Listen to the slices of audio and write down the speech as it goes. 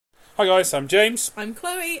Hi guys, I'm James. I'm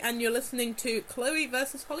Chloe, and you're listening to Chloe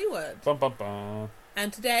vs. Hollywood. Bum, bum, bum.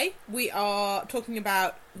 And today we are talking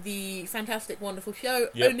about the fantastic, wonderful show,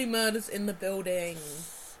 Yep. Only Murders in the Building.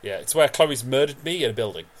 Yeah, it's where Chloe's murdered me in a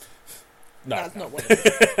building. No, That's not what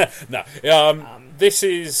it is. no. This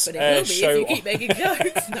is But it a will be show. if you keep making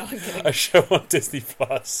jokes. No, I'm kidding. A show on Disney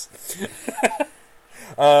Plus.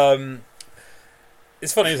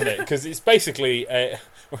 It's funny, isn't it? Because it's basically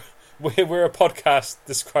we're a podcast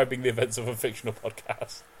describing the events of a fictional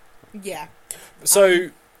podcast. Yeah. So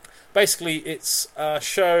basically, it's a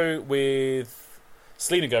show with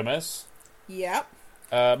Selena Gomez, Yep.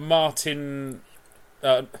 Martin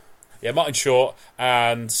Short,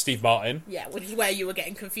 and Steve Martin. Yeah, which is where you were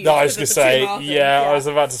getting confused. No, I was because going to of the two say, Martins. yeah, I was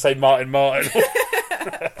about to say Martin.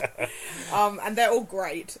 And they're all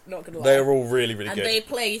great, not going to lie. They're all really, really and good. they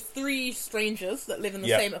play three strangers that live in the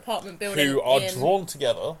Yep. same apartment building. Who are drawn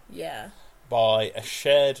together Yeah. by a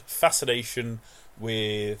shared fascination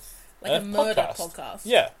with Like a murder podcast.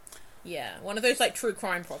 Yeah. Yeah. One of those, like, true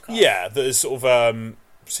crime podcasts. Yeah, that has sort of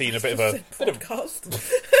seen a bit of a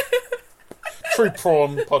podcast. true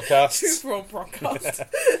prawn podcast. True prawn podcast.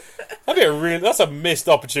 That's a missed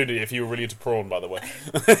opportunity if you were really into prawn, by the way.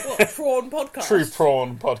 What, prawn podcast? True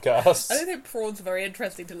prawn podcast. I don't think prawns are very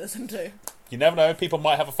interesting to listen to. You never know, people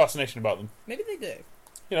might have a fascination about them. Maybe they do.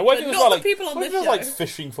 You know, what if But it was not the like, people on what if this it was like show.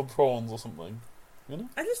 fishing for prawns or something? You know?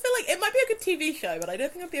 I just feel like it might be a good TV show, but I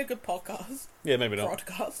don't think it'd be a good podcast. Yeah, maybe not.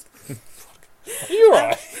 Podcast. Are you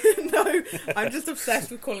alright? No, I'm just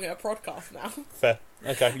obsessed with calling it a podcast now. Fair.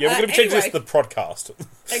 Okay. Yeah, we're going to change this to anyway. the podcast.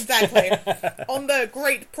 Exactly. On the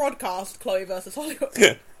great podcast, Chloe versus Hollywood.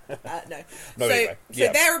 No. No, anyway, So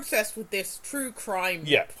yeah. they're obsessed with this true crime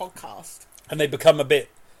Yeah. podcast. And they become a bit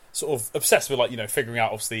sort of obsessed with, like, you know, figuring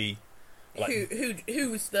out, obviously... Like,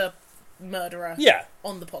 Who's the murderer yeah.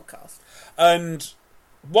 on the podcast. And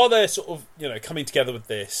while they're sort of, you know, coming together with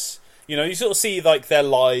this, you know, you sort of see, like, their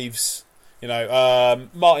lives. You know,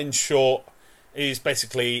 Martin Short is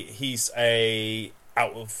basically, he's a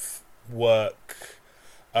out-of-work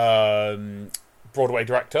Broadway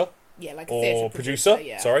director. Yeah, like a Or theatre producer,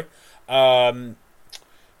 yeah. sorry.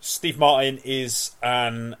 Steve Martin is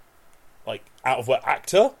an, like, out-of-work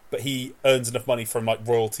actor, but he earns enough money from, like,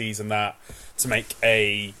 royalties and that to make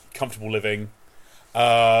a comfortable living.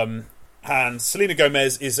 And Selena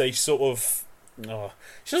Gomez is a sort of...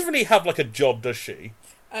 she doesn't really have, like, a job, does she?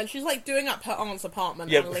 And she's like doing up her aunt's apartment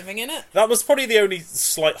Yeah. and living in it. That was probably the only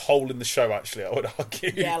slight hole in the show, actually, I would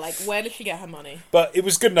argue. Yeah, like where does she get her money? But it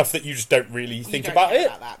was good enough that you just don't really think You don't about care it.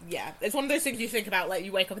 About that. Yeah, it's one of those things you think about. Like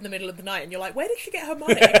you wake up in the middle of the night and you're like, where did she get her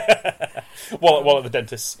money? While at the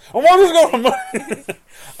dentist. And why was going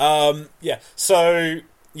on? Yeah, so,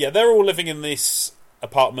 yeah, they're all living in this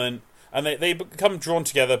apartment, and they become drawn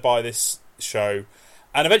together by this show,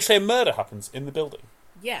 and eventually a murder happens in the building.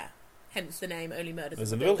 Yeah, hence the name Only Murders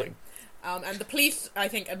There's in in the the Building. And the police, I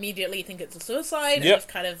think, immediately think it's a suicide and Yep. just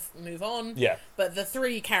kind of move on. Yeah. But the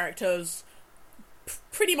three characters,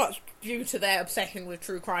 pretty much due to their obsession with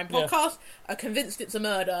true crime podcast, are convinced it's a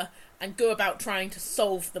murder and go about trying to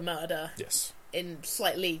solve the murder Yes. in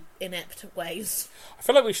slightly inept ways. I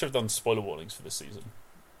feel like we should have done spoiler warnings for this season.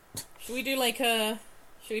 Should we do like a...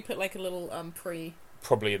 Should we put like a little pre...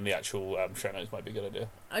 Probably in the actual show notes might be a good idea.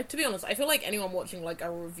 To be honest, I feel like anyone watching like a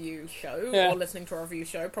review show Yeah. or listening to a review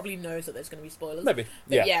show probably knows that there's going to be spoilers. Maybe.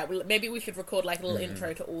 But Yeah. maybe we should record like a little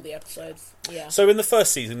intro to all the episodes. Yeah. So in the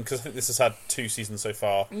first season, because I think this has had 2 seasons so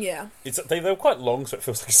far, Yeah. they were quite long, so it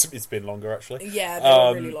feels like it's been longer, actually. Yeah, they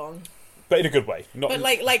were really long. But in a good way. Not But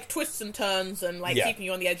like twists and turns and like Yeah. keeping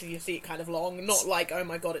you on the edge of your seat kind of long. Not like, oh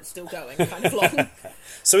my god, it's still going kind of long.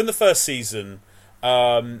 So in the first season,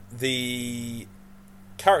 the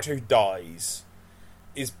character who dies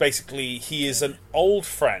is basically, he is an old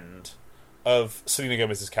friend of Selena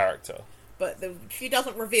Gomez's character. But she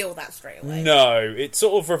doesn't reveal that straight away. No, it's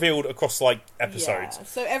sort of revealed across, like, episodes. Yeah.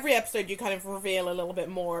 So every episode you kind of reveal a little bit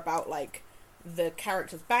more about like the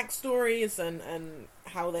characters' backstories and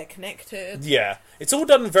how they're connected. Yeah. It's all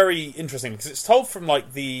done very interesting, because it's told from,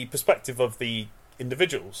 like, the perspective of the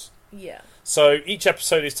individuals. Yeah. So each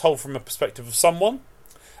episode is told from a perspective of someone,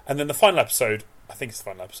 and then the final episode, I think it's the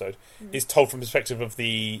final episode, is told from the perspective of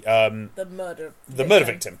the murder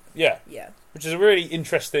victim. Yeah. Yeah. Which is a really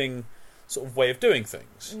interesting sort of way of doing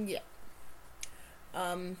things. Yeah.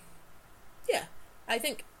 Yeah. I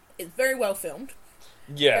think it's very well filmed.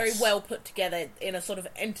 Yes. Very well put together in a sort of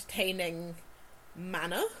entertaining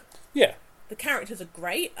manner. Yeah. The characters are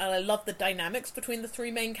great, and I love the dynamics between the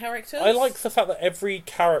three main characters. I like the fact that every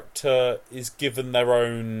character is given their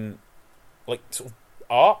own, like, sort of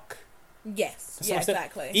arc. Yes, To some yeah, extent.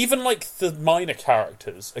 exactly. Even like the minor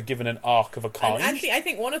characters are given an arc of a kind. And actually, I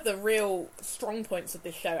think one of the real strong points of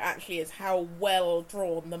this show actually is how well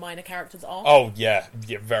drawn the minor characters are. Oh yeah,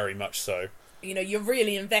 very much so. You know, you're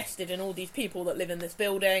really invested in all these people that live in this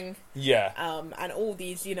building. Yeah. And all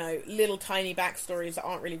these, you know, little tiny backstories that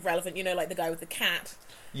aren't really relevant. You know, like the guy with the cat.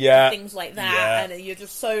 Yeah. Things like that. And you're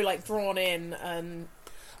just so, like, drawn in. And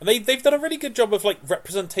they've done a really good job of, like,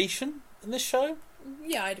 representation in this show.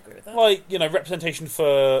 Yeah, I'd agree with that. Like, you know, representation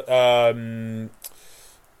for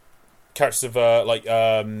characters of,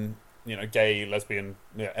 you know, gay, lesbian,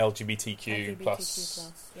 LGBTQ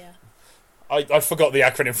plus. Yeah. I forgot the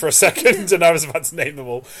acronym for a second, and I was about to name them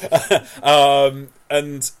all.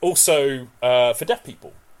 And also for deaf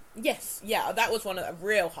people. Yes, yeah, that was one of the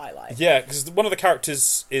real highlights. Yeah, because one of the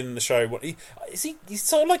characters in the show, he's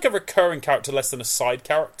sort of like a recurring character less than a side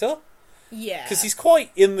character. Yeah. Because he's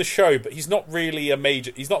quite in the show, but he's not really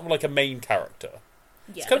he's not like a main character.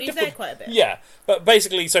 Yeah, but he's there quite a bit. Yeah, but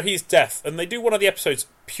basically, so he's deaf, and they do one of the episodes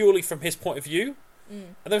purely from his point of view,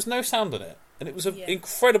 and there was no sound in it. And it was an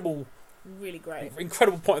incredible... Really great.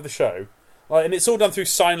 Incredible point of the show. Like, and it's all done through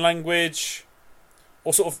sign language,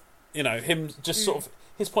 or sort of, you know, him just sort of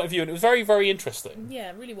his point of view, and it was very, very interesting.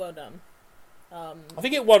 Yeah, really well done. I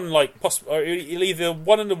think it won, like, it either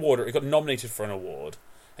won an award or it got nominated for an award,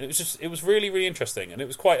 and it was really, really interesting, and it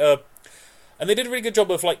was quite and they did a really good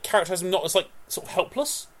job of, like, characterizing him not as, like, sort of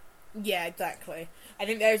helpless. Yeah, exactly. I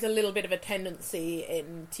think there's a little bit of a tendency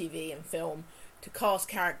in TV and film to cast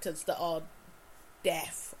characters that are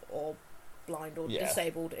deaf or blind or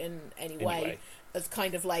disabled in any way as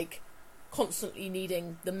kind of like constantly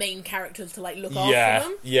needing the main characters to like look after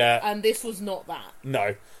them. Yeah. And this was not that.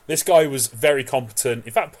 No. This guy was very competent.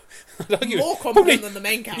 In fact, more competent than the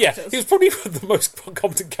main characters. Yeah, he was probably the most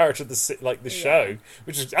competent character of the show,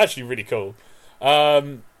 which is actually really cool.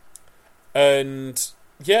 And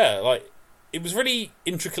yeah, like it was really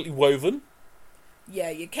intricately woven. Yeah,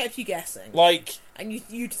 it kept you guessing. Like, and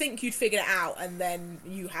you'd think you'd figured it out, and then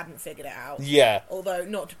you hadn't figured it out. Yeah. Although,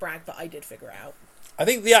 not to brag, but I did figure it out. I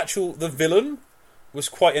think the villain was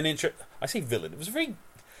quite an I say villain. It was a very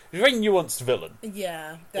nuanced villain.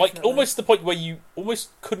 Yeah, definitely. Like, almost to the point where you almost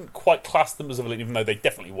couldn't quite class them as a villain, even though they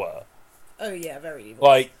definitely were. Oh, yeah, very evil.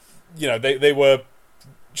 Like, you know, they were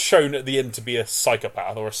shown at the end to be a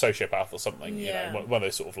psychopath or a sociopath or something. Yeah. You know, one of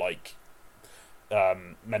those sort of, like,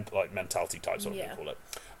 mentality types, what do you call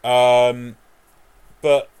it.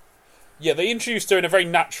 But yeah, they introduced her in a very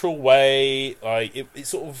natural way. Like it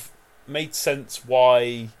sort of made sense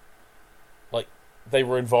why, like, they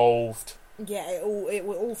were involved. Yeah, it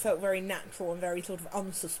all felt very natural and very sort of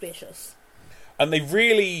unsuspicious. And they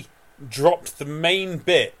really dropped the main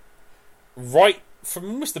bit right from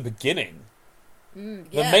almost the beginning. The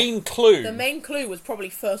main clue. The main clue was probably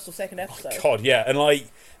first or second episode. Oh, God, yeah, and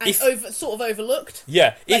like, sort of overlooked.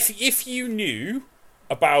 Yeah, like, if you knew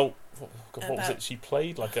about what was it she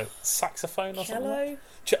played, like a saxophone or cello?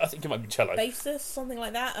 Something? I think it might be cello. Bassist, something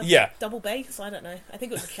like that. Double bass. I don't know. I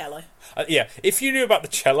think it was a cello. Yeah, if you knew about the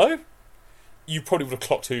cello, you probably would have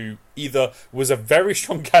clocked who either was a very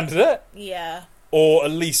strong candidate. Yeah. Or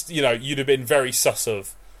at least, you know, you'd have been very sus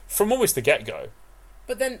of from almost the get go.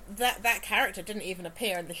 But then that character didn't even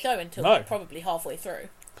appear in the show until probably halfway through,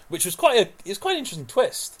 which was quite an interesting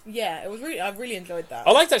twist. Yeah, it was really. I really enjoyed that.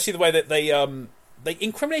 I liked actually the way that they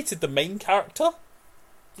incriminated the main character.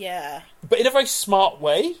 Yeah, but in a very smart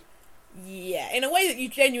way. Yeah, in a way that you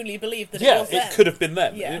genuinely believed that it was them. Yeah, it could have been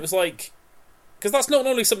them. Yeah. And it was like, because that's not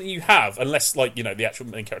normally something you have unless, like, you know, the actual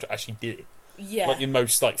main character actually did it. Yeah, like in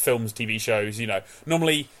most like films, TV shows, you know,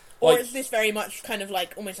 normally. Or like, is this very much kind of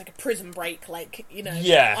like almost like a Prison Break, like, you know,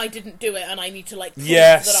 I didn't do it and I need to like prove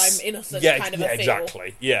that I'm innocent kind of a feel.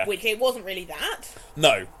 Exactly. Yeah, which it wasn't really that.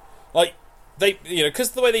 No, like they, you know,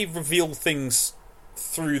 because the way they reveal things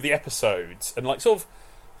through the episodes and like sort of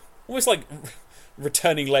almost like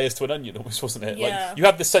returning layers to an onion, almost, wasn't it? Yeah. Like you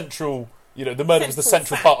had the central, you know, the murder was the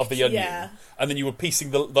central part of the onion, and then you were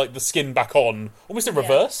piecing the skin back on, almost in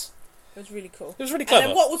reverse. It was really cool. It was really clever. And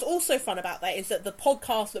then what was also fun about that is that the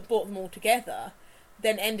podcast that brought them all together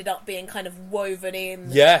then ended up being kind of woven in.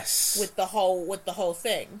 Yes. With the whole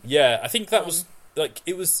thing. Yeah, I think that was like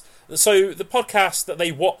it was. So the podcast that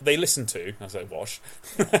they listened to, as I watch,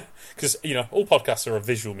 because you know all podcasts are a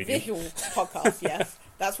visual medium. Visual podcast, yes.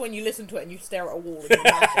 That's when you listen to it and you stare at a wall.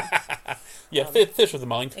 And yeah, theatre of the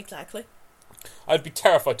mind. Exactly. I'd be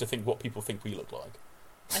terrified to think what people think we look like.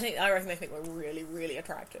 I reckon they think we're really, really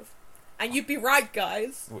attractive. And you'd be right,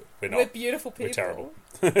 guys. We're not. We're beautiful people. We're terrible.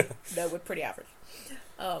 No, we're pretty average.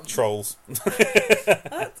 Trolls.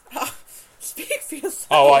 Speak for yourself.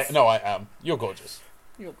 I am. You're gorgeous.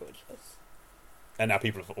 You're gorgeous. And now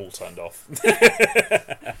people have all turned off.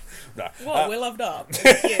 No. Well, we're loved up.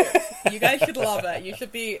 It's cute. You guys should love it. You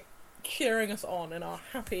should be cheering us on in our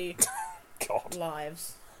happy God.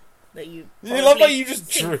 lives that you love how you just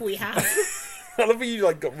think we have. I love how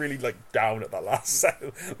you got really down at that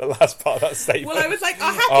the last part of that statement. Well, I was like,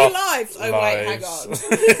 our happy lives. Oh lives.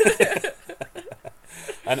 wait,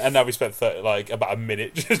 hang on. and now we spent about a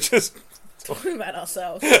minute just talking about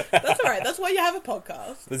ourselves. That's all right. That's why you have a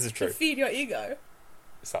podcast. This is true. To feed your ego.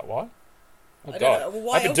 Is that why? Oh I God! don't know.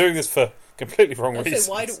 Well, I've been doing this for completely wrong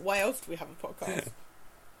reasons. Why else do we have a podcast?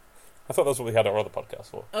 I thought that's what we had our other podcast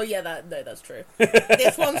for. Oh yeah, that's true.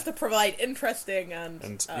 This one's to provide interesting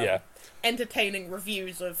and entertaining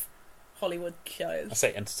reviews of Hollywood shows. I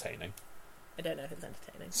say entertaining. I don't know if it's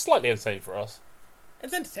entertaining. It's slightly entertaining for us.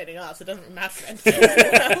 It's entertaining us. It doesn't matter for entertaining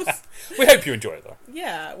anyone else. We hope you enjoy it though.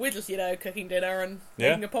 Yeah, we're just cooking dinner and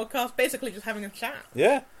making a podcast, basically just having a chat.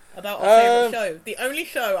 Yeah. About our favourite show. The only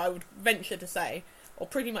show I would venture to say, or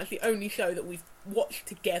pretty much the only show that we've watched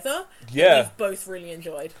together, that we've both really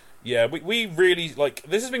enjoyed. Yeah, we really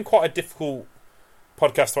this has been quite a difficult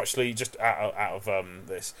podcast to actually just out of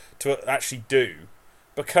this to actually do,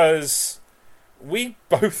 because we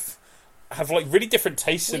both have really different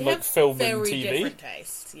tastes in film and TV. Very different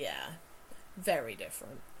tastes, yeah, very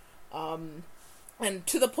different. And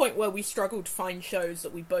to the point where we struggle to find shows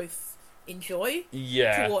that we both enjoy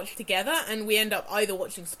to watch together, and we end up either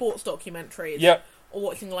watching sports documentaries or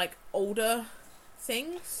watching older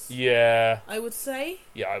things. Yeah, I would say.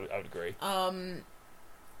 Yeah, I would agree.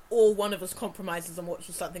 Or one of us compromises and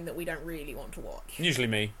watches something that we don't really want to watch. Usually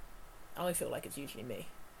me. I feel like it's usually me.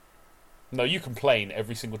 No, you complain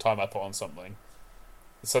every single time I put on something.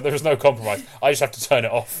 So there is no compromise. I just have to turn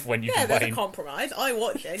it off when you complain. Yeah, there's a compromise. I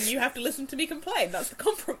watch it and you have to listen to me complain. That's the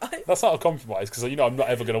compromise. That's not a compromise, because I'm not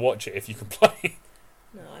ever going to watch it if you complain.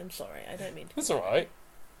 No, I'm sorry. I don't mean to. That's alright.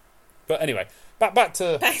 But anyway, back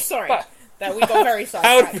to... Sorry. That we got very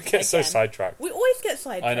sidetracked. How did we get so sidetracked? We always get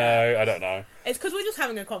sidetracked. I know, I don't know. It's because we're just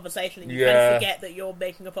having a conversation and you kind of forget that you're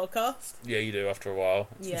making a podcast. Yeah, you do after a while.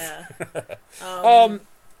 Yeah.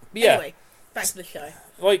 Yeah. Anyway, back to the show.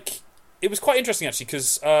 It was quite interesting actually,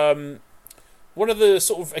 because one of the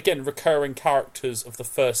sort of, again, recurring characters of the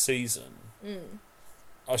first season,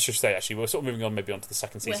 I should say actually, we're sort of moving on maybe onto the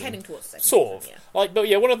second season. We're heading towards the second sort season, of. But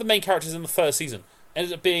yeah, one of the main characters in the first season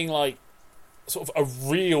ended up being sort of a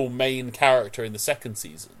real main character in the second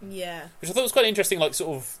season. Yeah. Which I thought was quite an interesting,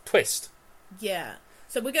 sort of twist. Yeah.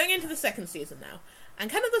 So we're going into the second season now. And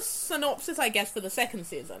kind of the synopsis, I guess, for the second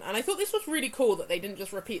season, and I thought this was really cool that they didn't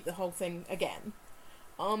just repeat the whole thing again,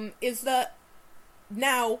 is that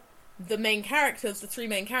now the main characters, the three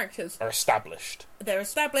main characters... are established. They're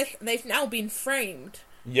established, and they've now been framed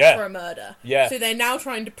for a murder. Yeah. So they're now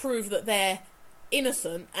trying to prove that they're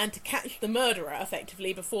innocent and to catch the murderer,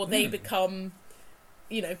 effectively, before they become,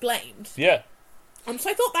 blamed. Yeah. So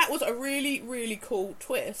I thought that was a really, really cool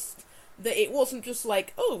twist. That it wasn't just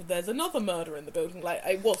there's another murder in the building.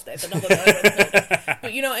 There's another murder in the building.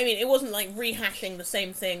 But you know what I mean? It wasn't rehashing the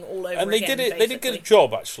same thing all over again. And they did it. They did a good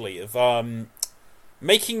job, actually, of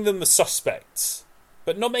making them the suspects,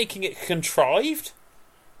 but not making it contrived.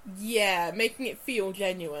 Yeah, making it feel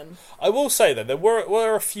genuine. I will say that there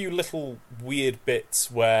were a few little weird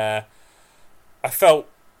bits where I felt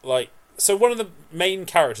so one of the main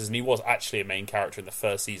characters, and he was actually a main character in the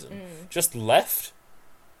first season, just left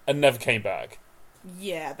and never came back.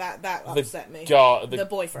 Yeah, that upset me. The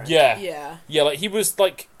boyfriend. Yeah. Yeah, he was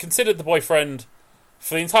considered the boyfriend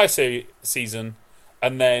for the entire season,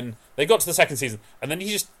 and then they got to the second season, and then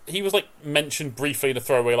he was mentioned briefly in a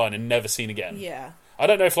throwaway line and never seen again. Yeah. I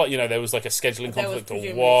don't know if there was a scheduling conflict or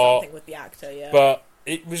what. Something with the actor, yeah. But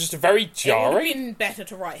it was just very jarring. It would have been better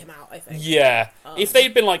to write him out, I think. Yeah. If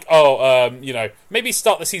they'd been maybe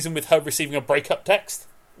start the season with her receiving a breakup text.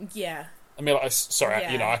 Yeah. I mean, sorry,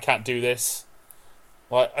 I can't do this.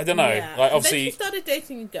 I don't know. Yeah. Obviously, then she started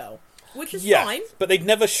dating a girl, which is fine. But they'd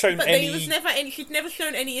never shown any. She'd never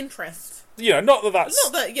shown any interest. Not that that's.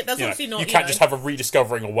 Not that. Yeah, that's obviously not. You can't just have a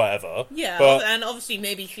rediscovering or whatever. Yeah, but, and obviously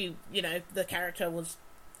maybe she, the character was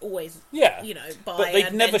always. Yeah. Bi. But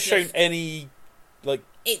they'd never shown any,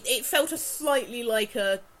 It felt slightly like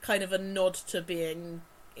a kind of a nod to being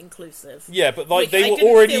inclusive. Yeah, but they were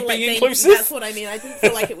already being inclusive. That's what I mean. I didn't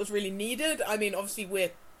feel like it was really needed. I mean, obviously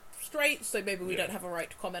we're straight, so maybe we don't have a right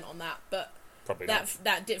to comment on that, but probably that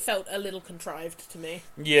felt a little contrived to me.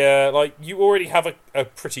 Yeah, you already have a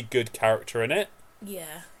pretty good character in it.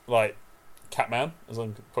 Yeah. Catman, as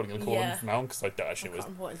I'm probably going to call him from now on, because I don't actually know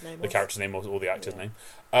what his name the character's name or the actor's name.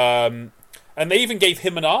 And they even gave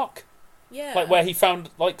him an arc. Yeah. Where he found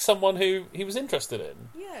someone who he was interested in.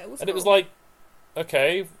 Yeah, it was. And cool. it was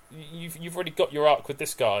okay, you've already got your arc with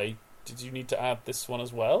this guy. Did you need to add this one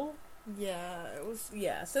as well? Yeah, it was.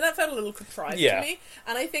 Yeah, so that felt a little contrived to me.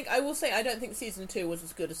 And I will say, I don't think season 2 was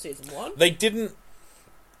as good as season 1. They didn't.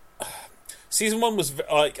 Season 1 was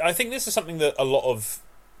like, I think this is something that a lot of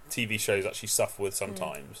TV shows actually suffer with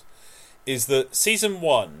sometimes. Is that season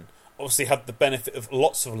 1 obviously had the benefit of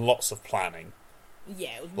lots of planning.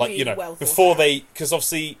 Yeah, it was like really well before they, because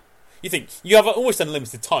obviously you think you have almost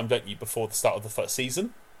unlimited time, don't you, before the start of the first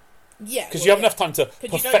season? Yeah, because you have enough time to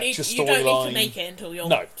perfect your storyline. You don't need to make it until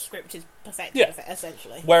your script is perfected,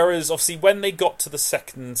 essentially. Whereas obviously when they got to the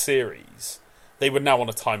second series, they were now on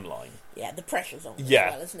a timeline. Yeah, the pressure's on as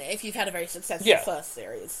well, isn't it? If you've had a very successful first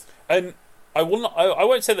series. And I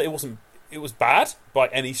won't say that it was bad by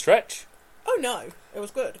any stretch. Oh no, it was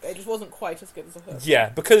good. It just wasn't quite as good as the first. Yeah,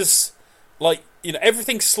 because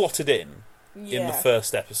everything slotted in the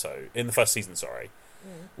first season, sorry.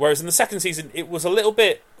 Whereas in the second season, it was a little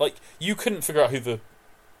bit like you couldn't figure out who the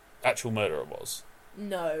actual murderer was.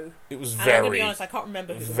 No, it was I'm gonna be honest, I can't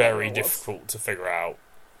remember who the murderer was. Difficult to figure out.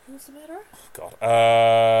 Who was the murderer? Oh,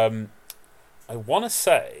 God, I want to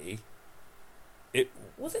say it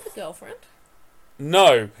was it the girlfriend.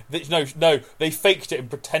 No, they faked it and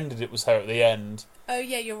pretended it was her at the end. Oh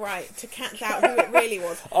yeah, you're right. To catch out who it really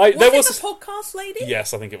was. Was it the podcast lady?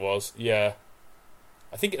 Yes, I think it was. Yeah,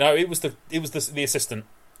 I think it was the assistant.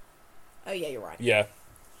 Oh yeah, you're right. Yeah.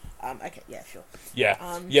 Okay. Yeah. Sure.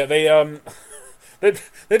 Yeah. Yeah. They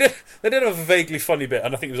did have a vaguely funny bit,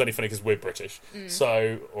 and I think it was only funny because we're British,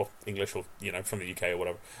 or English, or from the UK or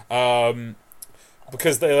whatever.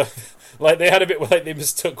 Because they had a bit where they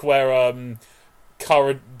mistook where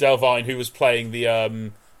Cara Delevingne, who was playing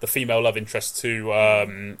the female love interest to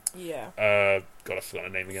God, I forgot her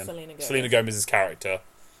name again. Selena Gomez's character.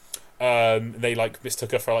 They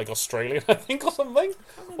mistook her for Australian, I think, or something,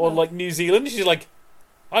 or New Zealand. She's like,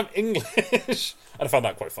 I'm English, and I found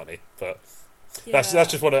that quite funny. But that's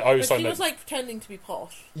just what I always found. She was pretending to be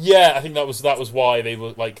posh. Yeah, I think that was why they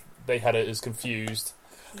were they had it as confused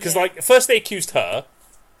because first they accused her,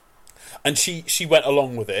 and she went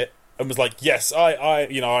along with it. And was like, yes,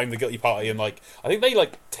 I'm the guilty party, and I think they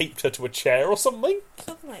taped her to a chair or something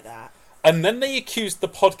like that. And then they accused the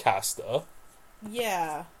podcaster.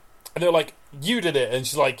 Yeah. And they were like, you did it, and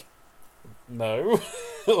she's like, no,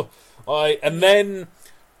 and then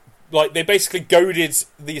they basically goaded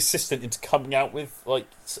the assistant into coming out with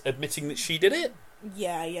admitting that she did it.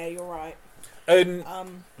 Yeah, you're right. And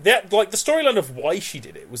the storyline of why she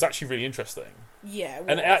did it was actually really interesting. Yeah, it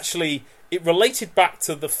was. And it related back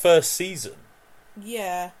to the first season.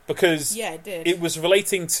 Yeah. Because it did. It was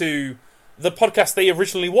relating to the podcast they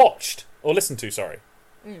originally watched, or listened to, sorry.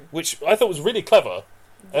 Which I thought was really clever.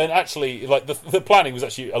 And actually, the planning was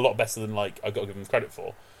actually a lot better than, I got to give them credit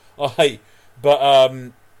for. But,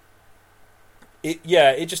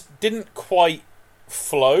 it just didn't quite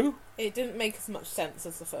flow. It didn't make as much sense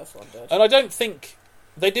as the first one did. And I don't think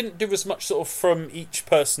they didn't do as much sort of from each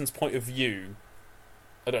person's point of view.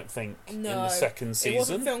 I don't think in the second season. It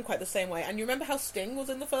wasn't filmed quite the same way. And you remember how Sting was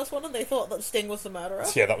in the first one, and they thought that Sting was the murderer?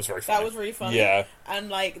 Yeah, that was very funny. That was really funny. Yeah.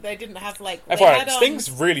 And they didn't have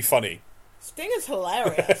Sting's really funny. Sting is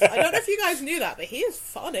hilarious. I don't know if you guys knew that, but he is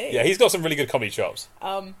funny. Yeah, he's got some really good comedy chops.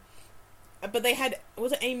 But they had...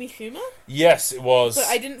 Was it Amy Schumer? Yes, it was. But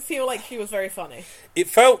I didn't feel like she was very funny. It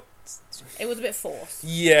felt... It was a bit forced.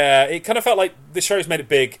 Yeah, it kind of felt like the show's made it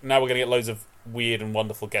big, now we're going to get loads of weird and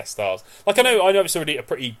wonderful guest stars. I know it's already a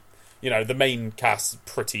pretty... the main cast is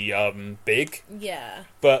pretty big. Yeah.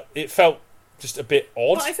 But it felt just a bit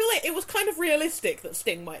odd. But I feel like it was kind of realistic that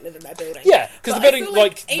Sting might live in their building. Yeah, because the building, I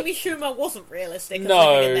feel Amy Schumer wasn't realistic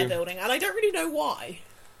living in their building, and I don't really know why.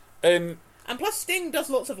 And plus Sting does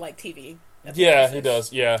lots of, TV appearances. Yeah, he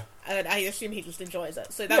does, yeah. And I assume he just enjoys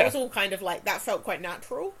it. So that was all kind of, that felt quite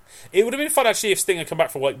natural. It would have been fun, actually, if Sting had come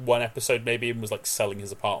back for, one episode, maybe, and was, selling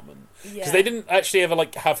his apartment. Yeah. Because they didn't actually ever,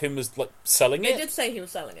 have him as, selling it. They did say he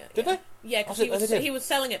was selling it. Did they? Yeah, because he was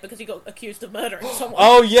selling it because he got accused of murdering someone.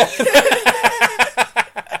 Oh, yeah!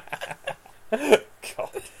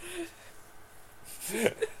 God.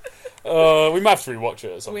 We might have to rewatch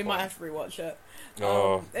it at some point. We might have to rewatch it.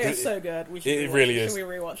 It's so good. It really is. Should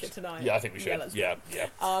we rewatch it tonight? Yeah, I think we should. Yeah.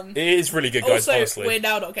 It is really good, guys, also, honestly. We're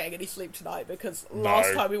now not getting any sleep tonight because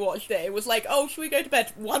last time we watched it, it was should we go to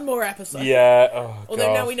bed? One more episode. Yeah.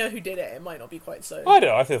 Although now we know who did it, it might not be quite so. I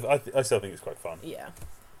don't know. I still think it's quite fun. Yeah.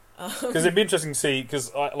 Because it'd be interesting to see,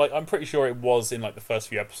 because I'm pretty sure it was in the first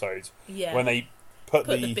few episodes when they put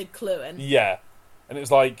the big clue in. Yeah. And it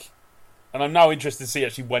was and I'm now interested to see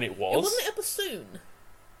actually when it was. It wasn't a bassoon.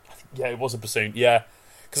 Yeah, it was a bassoon, yeah.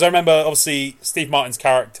 Because I remember, obviously, Steve Martin's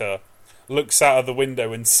character, looks out of the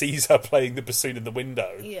window and sees her playing the bassoon in the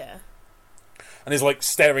window. Yeah. And is like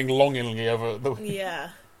staring longingly over the window. Yeah.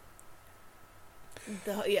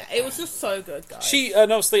 It was just so good, guys.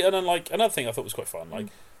 And obviously, and then like another thing I thought was quite fun, like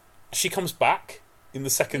she comes back in the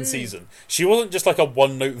second season. She wasn't just like a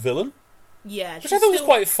one-note villain. Yeah, which I thought was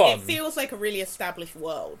quite fun. It feels like a really established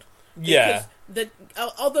world. Yeah.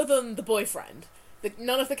 Other than the boyfriend,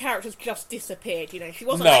 none of the characters just disappeared. You know, she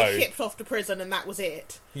wasn't like shipped off to prison and that was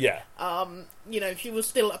it. Yeah. You know, she was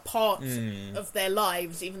still a part of their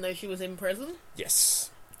lives, even though she was in prison.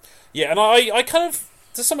 Yes. Yeah, and I kind of,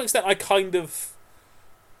 to some extent, I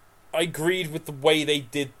agreed with the way they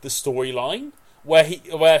did the storyline,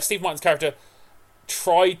 where Steve Martin's character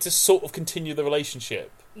tried to sort of continue the relationship.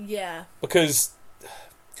 Yeah. Because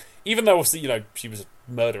even though, obviously, you know, she was a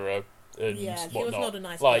murderer and whatnot, she was not a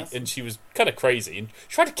nice person. And she was kind of crazy, and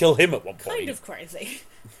she tried to kill him at one point. Kind of crazy.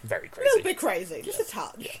 Very crazy. A little bit crazy, just a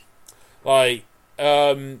touch. Yeah. Like,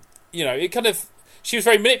 you know, it kind of... She was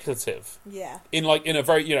very manipulative. Yeah. In a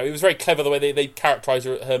very, you know, it was very clever the way they characterised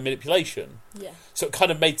her manipulation. Yeah. So it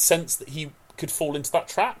kind of made sense that he could fall into that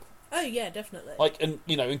trap. Oh yeah, definitely. Like, and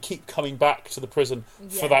you know, and keep coming back to the prison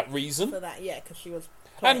for that reason. For that, yeah, because she was.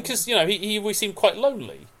 And because you know he always seemed quite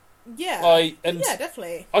lonely. Yeah. And yeah,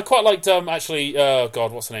 definitely. I quite liked actually.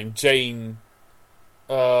 God, what's her name? Jane.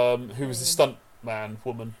 Who was the stunt man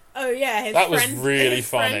woman? Oh yeah, that was really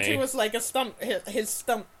funny. Friend who was like a stunt, his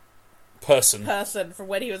stunt person from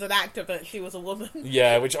when he was an actor, but she was a woman.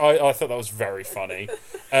 Yeah, which I thought that was very funny.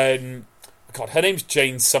 God, her name's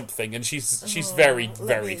Jane something, and she's very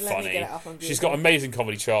funny. She's got amazing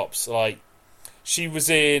comedy chops. Like, she was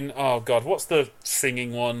in what's the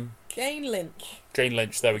singing one? Jane Lynch. Jane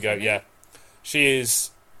Lynch. There we go. Yeah, she is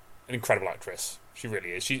an incredible actress. She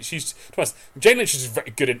really is. She's to be honest, Jane Lynch is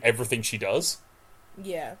very good in everything she does.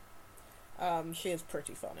 Yeah, she is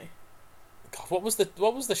pretty funny. God, what was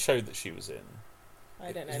the show that she was in?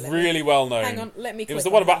 I don't know. It's really well known. Hang on, let me. It was the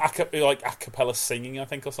one about a cappella singing, I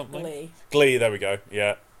think, or something. Glee. There we go.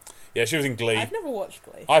 Yeah, she was in Glee. I've never watched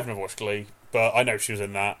Glee. I've never watched Glee, but I know she was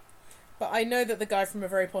in that. But I know that the guy from A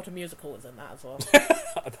Harry Potter musical was in that as well.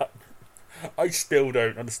 I still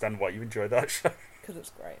don't understand why you enjoy that show. Because it's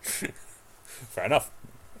great. Fair enough.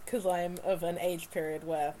 Because I am of an age period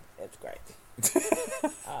where it's great.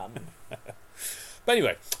 But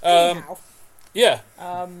anyway, anyhow, yeah.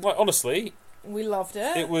 Like, honestly, we loved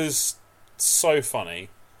it. It was so funny.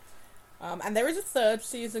 And there is a third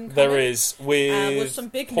season coming. There is, with some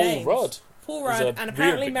big Paul names. Rudd. Paul Rudd, and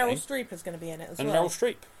apparently Meryl Streep is going to be in it as well. And Meryl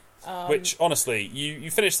Streep. Which, honestly,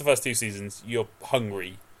 you finish the first two seasons, you're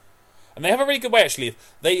hungry. And they have a really good way, actually.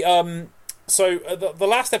 They, the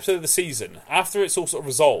last episode of the season, after it's all sort of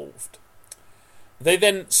resolved, they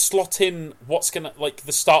then slot in what's going to, like,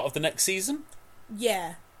 the start of the next season.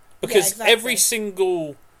 Yeah. Because every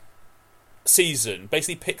single season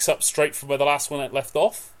basically picks up straight from where the last one left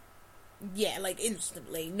off. Yeah, like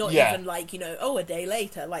instantly. Not even like, a day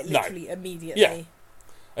later. Like literally immediately. Yeah.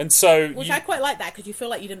 And so... Which I quite like that, because you feel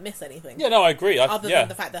like you didn't miss anything. Yeah, no, I agree. Other than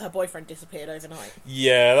the fact that her boyfriend disappeared overnight.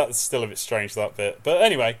 Yeah, that's still a bit strange, that bit. But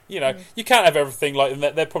anyway, you can't have everything. Like, and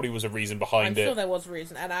there probably was a reason behind it. I'm sure there was a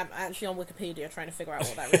reason, and I'm actually on Wikipedia trying to figure out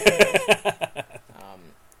what that reason is.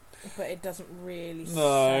 But it doesn't really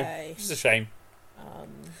say. It's a shame.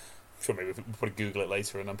 Sure, maybe we'll probably Google it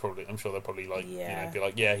later, and I'm sure they'll probably be like,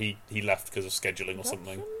 he left because of scheduling or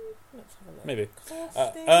something. Let's have a look. Maybe.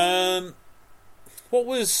 What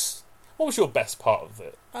was your best part of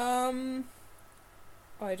it? I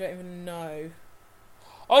don't even know.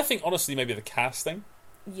 I think honestly, maybe the casting.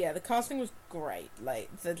 Yeah, the casting was great.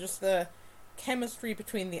 Like the chemistry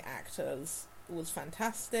between the actors was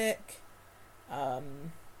fantastic. I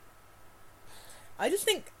just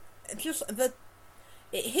think it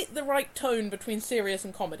hit the right tone between serious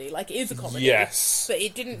and comedy. Like, it is a comedy. Yes. But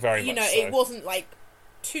it didn't, very much so. It wasn't, like,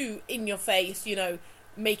 too in your face,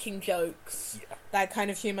 making jokes. Yeah. That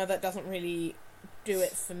kind of humour that doesn't really do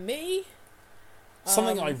it for me.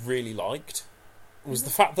 Something I really liked was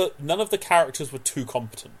the fact that none of the characters were too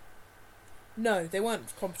competent. No, they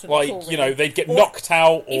weren't competent like, at all, really. They'd get knocked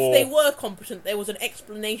out, or... If they were competent, there was an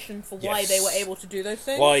explanation for why they were able to do those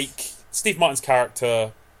things. Like, Steve Martin's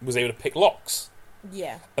character was able to pick locks.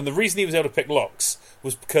 Yeah. And the reason he was able to pick locks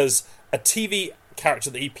was because a TV character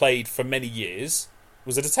that he played for many years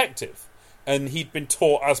was a detective. And he'd been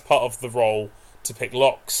taught as part of the role to pick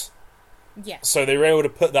locks. Yeah. So they were able to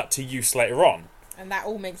put that to use later on. And that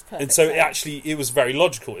all makes perfect And so sense. it was very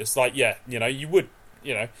logical. It's like, you would,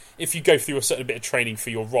 if you go through a certain bit of training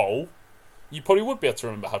for your role, you probably would be able to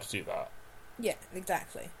remember how to do that. Yeah,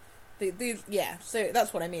 exactly. So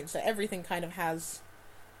that's what I mean. So everything kind of has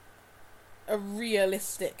a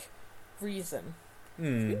realistic reason.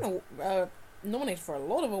 It's been nominated for a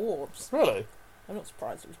lot of awards. Really? I'm not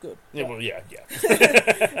surprised it was good. Yeah, but, well, yeah.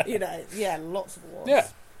 you know, yeah, lots of awards. Yeah.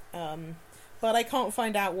 But I can't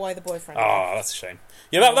find out why the boyfriend. Ah, that's a shame.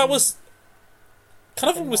 Yeah, that was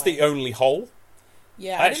kind of almost the only hole.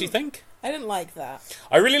 Yeah, I actually think. I didn't like that.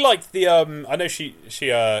 I really liked the. I know she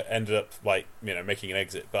ended up making an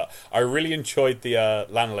exit, but I really enjoyed the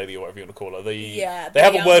landlady or whatever you want to call her. They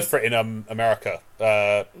have a word for it in America.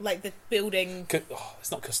 Like the building.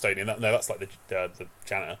 It's not custodian. No, that's like the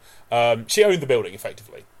janitor. She owned the building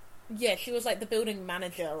effectively. Yeah, she was like the building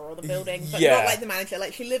manager or the building, but not like the manager.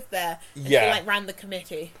 Like she lived there. And she like ran the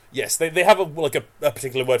committee. Yes, they have a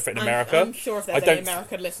particular word for it in America. I'm sure if there's any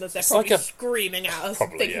American listeners, they're probably screaming at us,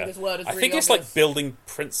 thinking this word is really I think it's obvious. like building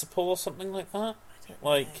principal or something like that. I don't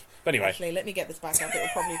know. But anyway. Actually, let me get this back up. It will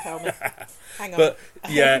probably tell me. Hang on. But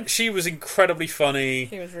yeah, she was incredibly funny.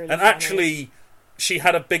 She was really funny. Actually, she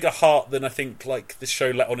had a bigger heart than I think like the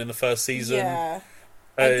show let on in the first season. Yeah.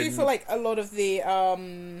 I do feel like a lot of the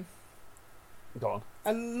Go on.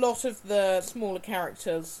 A lot of the smaller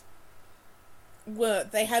characters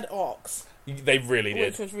they had arcs. They really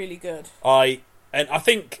did, which was really good. I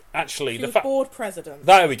think actually she was board president.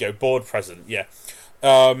 There we go, board president. Yeah,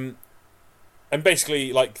 and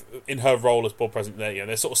basically, like in her role as board president,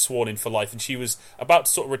 they're sort of sworn in for life, and she was about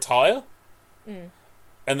to sort of retire,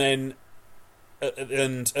 and then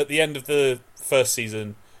and at the end of the first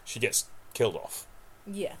season, she gets killed off.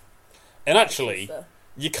 Yeah, and actually,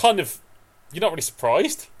 you're not really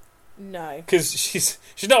surprised. No, because she's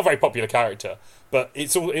not a very popular character, but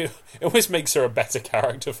it always makes her a better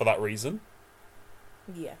character for that reason.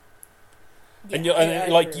 Yeah, and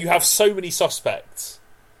you have so many suspects.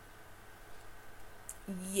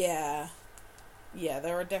 Yeah,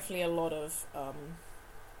 there are definitely a lot of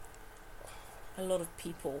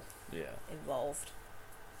people involved.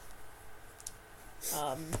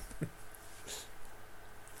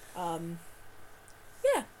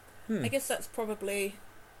 Yeah. I guess that's probably.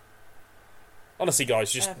 Honestly,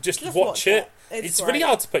 guys, just watch it. It's really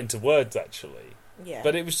hard to put into words, actually. Yeah.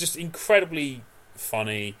 But it was just incredibly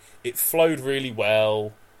funny. It flowed really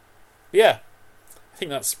well. Yeah, I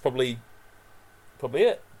think that's probably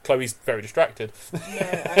it. Chloe's very distracted.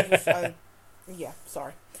 No, yeah,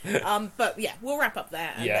 sorry. But yeah, we'll wrap up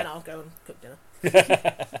there, and then I'll go and cook dinner.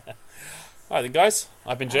 Alright then, guys.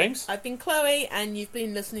 I've been James. I've been Chloe, and you've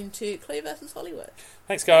been listening to Chloe vs. Hollywood.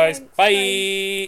 Thanks, guys. Thanks. Bye.